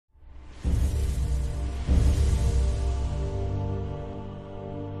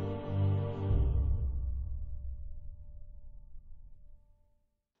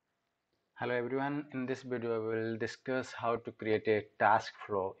Hello everyone, in this video we will discuss how to create a task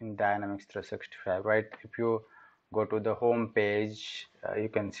flow in Dynamics 365, right? If you go to the home page, you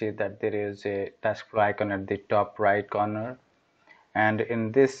can see that there is a task flow icon at the top right corner, and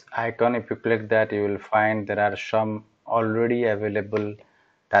in this icon if you click that you will find there are some already available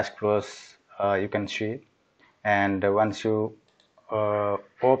task flows you can see, and once you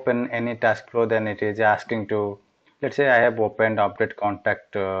open any task flow, then it is asking to, let's say I have opened update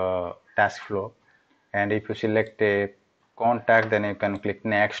contact task flow, and if you select a contact, then you can click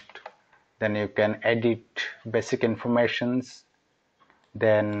next, then you can edit basic informations,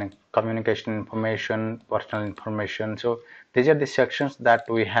 then communication information, personal information. So these are the sections that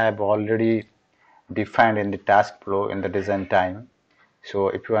we have already defined in the task flow in the design time. So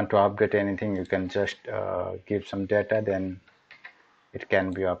if you want to update anything, you can just give some data, then it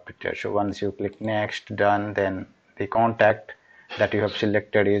can be updated. So once you click next, done, then the contact that you have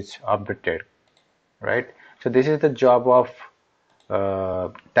selected is updated, right? So this is the job of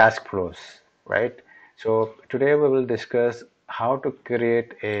task flows, right? So today we will discuss how to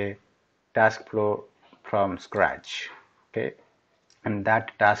create a task flow from scratch, okay? And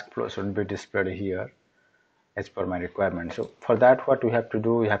that task flow should be displayed here as per my requirement. So for that, what we have to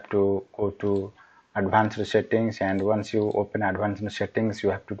do, we have to go to advanced settings, and once you open advanced settings, you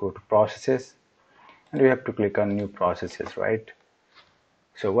have to go to processes, and you have to click on new processes, right?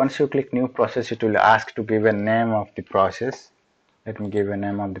 So once you click new process, it will ask to give a name of the process. Let me give a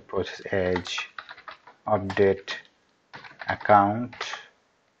name of the process as update account,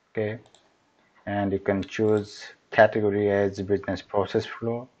 okay? And you can choose category as business process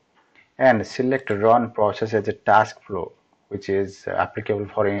flow, and select run process as a task flow, which is applicable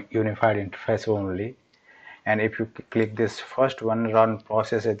for a unified interface only. And if you click this first one, run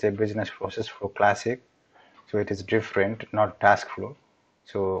process as a business process flow classic, so it is different, not task flow.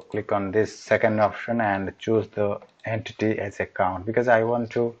 So click on this second option and choose the entity as account, because I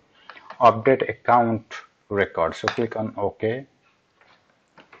want to update account record. So click on OK.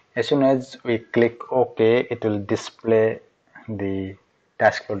 As soon as we click OK, it will display the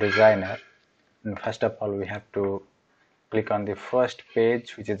task flow designer. And first of all, we have to click on the first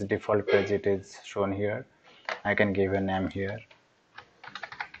page, which is the default page. It is shown here. I can give a name here.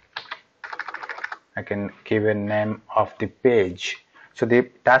 I can give a name of the page. So the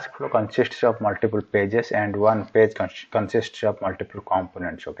task flow consists of multiple pages, and one page consists of multiple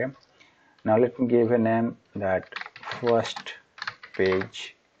components, okay? Now let me give a name that first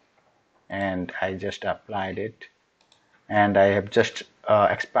page, and I just applied it, and I have just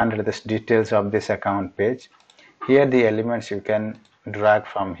expanded this details of this account page. Here the elements you can drag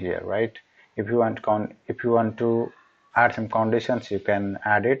from here, right? If you want to add some conditions, you can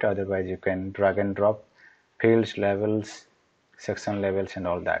add it. Otherwise you can drag and drop fields, levels, section levels, and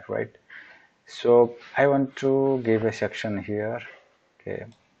all that, right? So I want to give a section here, okay?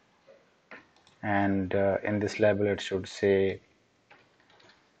 And in this label it should say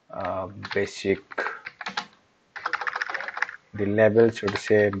basic. The label should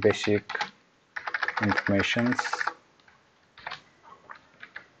say basic informations,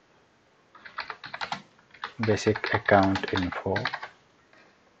 basic account info,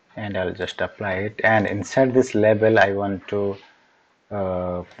 and I'll just apply it. And inside this label I want to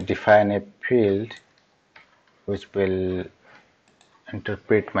define a field which will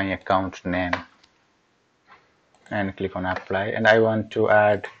interpret my account name, and click on apply. And I want to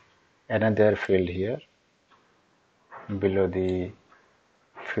add another field here below the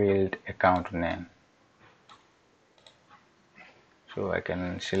field account name. So I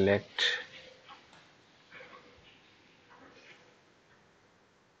can select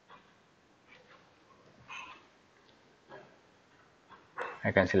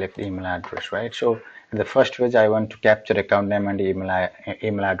email address, right? So in the first page I want to capture account name and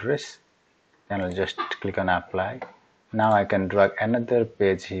email address. Then I'll just click on apply. Now I can drag another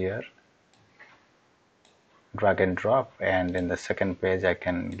page here, drag and drop, and in the second page I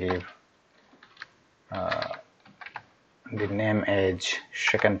can give the name as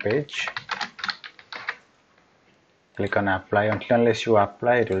second page. Click on apply. Unless you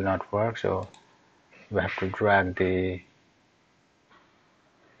apply, it will not work. So you have to drag the,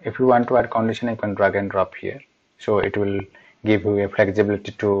 if you want to add condition, you can drag and drop here. So it will give you a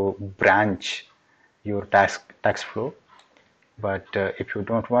flexibility to branch your task flow. But if you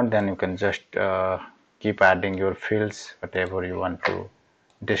don't want, then you can just keep adding your fields, whatever you want to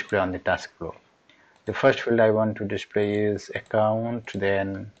display on the task flow. The first field I want to display is account,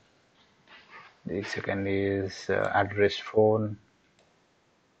 then the second is address, phone,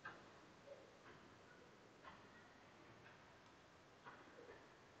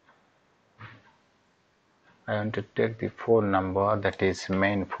 I want to take the phone number, that is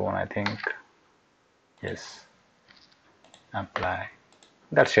main phone, I think. Yes, apply.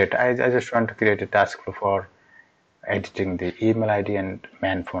 That's it. I just want to create a task flow for editing the email ID and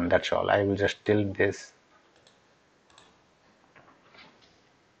main phone. That's all. I will just delete this.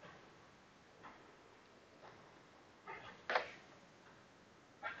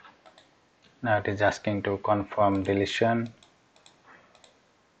 Now it is asking to confirm deletion,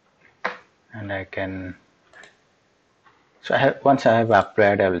 and I can. So once I have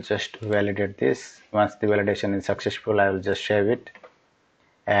applied, I will just validate this. Once the validation is successful, I will just save it.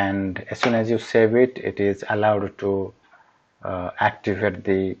 And as soon as you save it, it is allowed to activate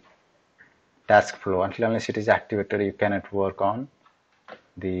the task flow. Until unless it is activated, you cannot work on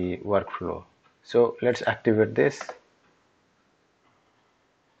the workflow. So let's activate this.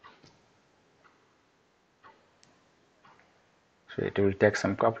 So it will take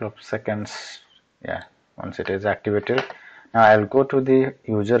some couple of seconds. Yeah, once it is activated, now I'll go to the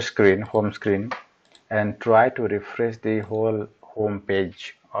user screen, home screen, and try to refresh the whole home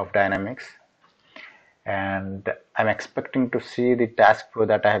page of Dynamics. And I'm expecting to see the task flow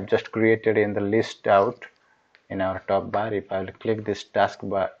that I have just created in the list out in our top bar. If I'll click this task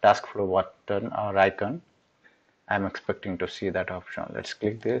flow button or icon, I'm expecting to see that option. Let's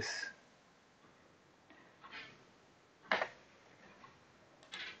click this.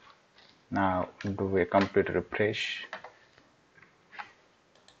 Now do a complete refresh.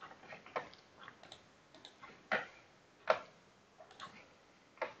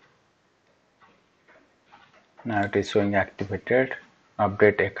 Now it is showing activated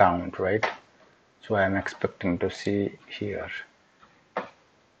update account, right? So I am expecting to see here.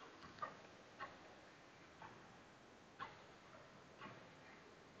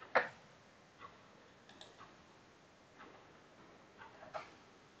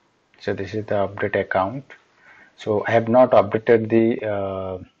 So this is the update account. So I have not updated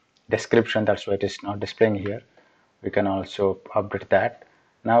the description, that's why it is not displaying here. We can also update that.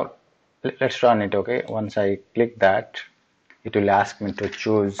 Now let's run it. Okay, once I click that, it will ask me to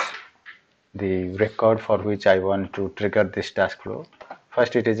choose the record for which I want to trigger this task flow.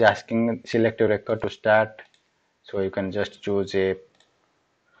 First it is asking select a record to start, so you can just choose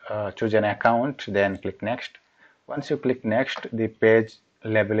an account, then click next. Once you click next, the page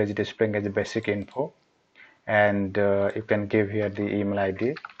label is displaying as basic info, and you can give here the email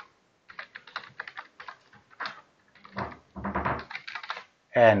ID,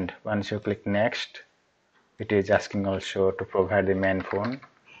 and once you click next, it is asking also to provide the main phone.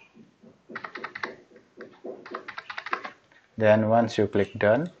 Then once you click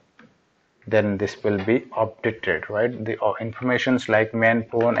done, then this will be updated, right? The informations like main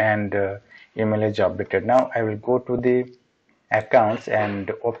phone and email is updated. Now I will go to the accounts and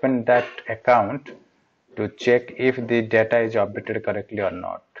open that account to check if the data is updated correctly or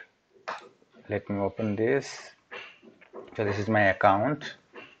not. Let me open this. So this is my account,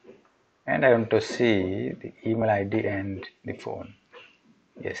 and I want to see the email ID and the phone.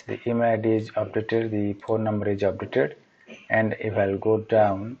 Yes, the email ID is updated, the phone number is updated, and if I'll go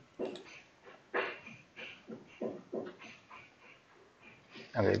down,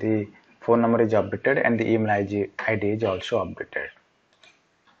 okay, the phone number is updated and the email ID is also updated.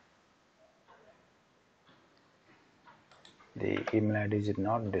 The email ID is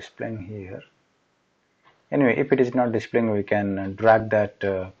not displaying here. Anyway, if it is not displaying, we can drag that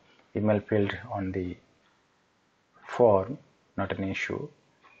email field on the form, not an issue.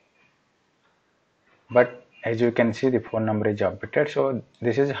 But as you can see, the phone number is updated. So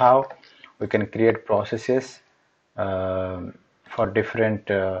this is how we can create processes for different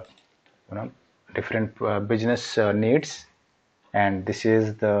business needs, and this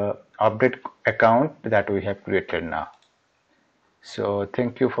is the update account that we have created now. So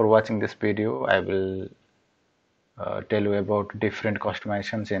thank you for watching this video. I will tell you about different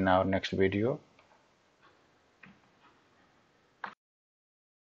customizations in our next video.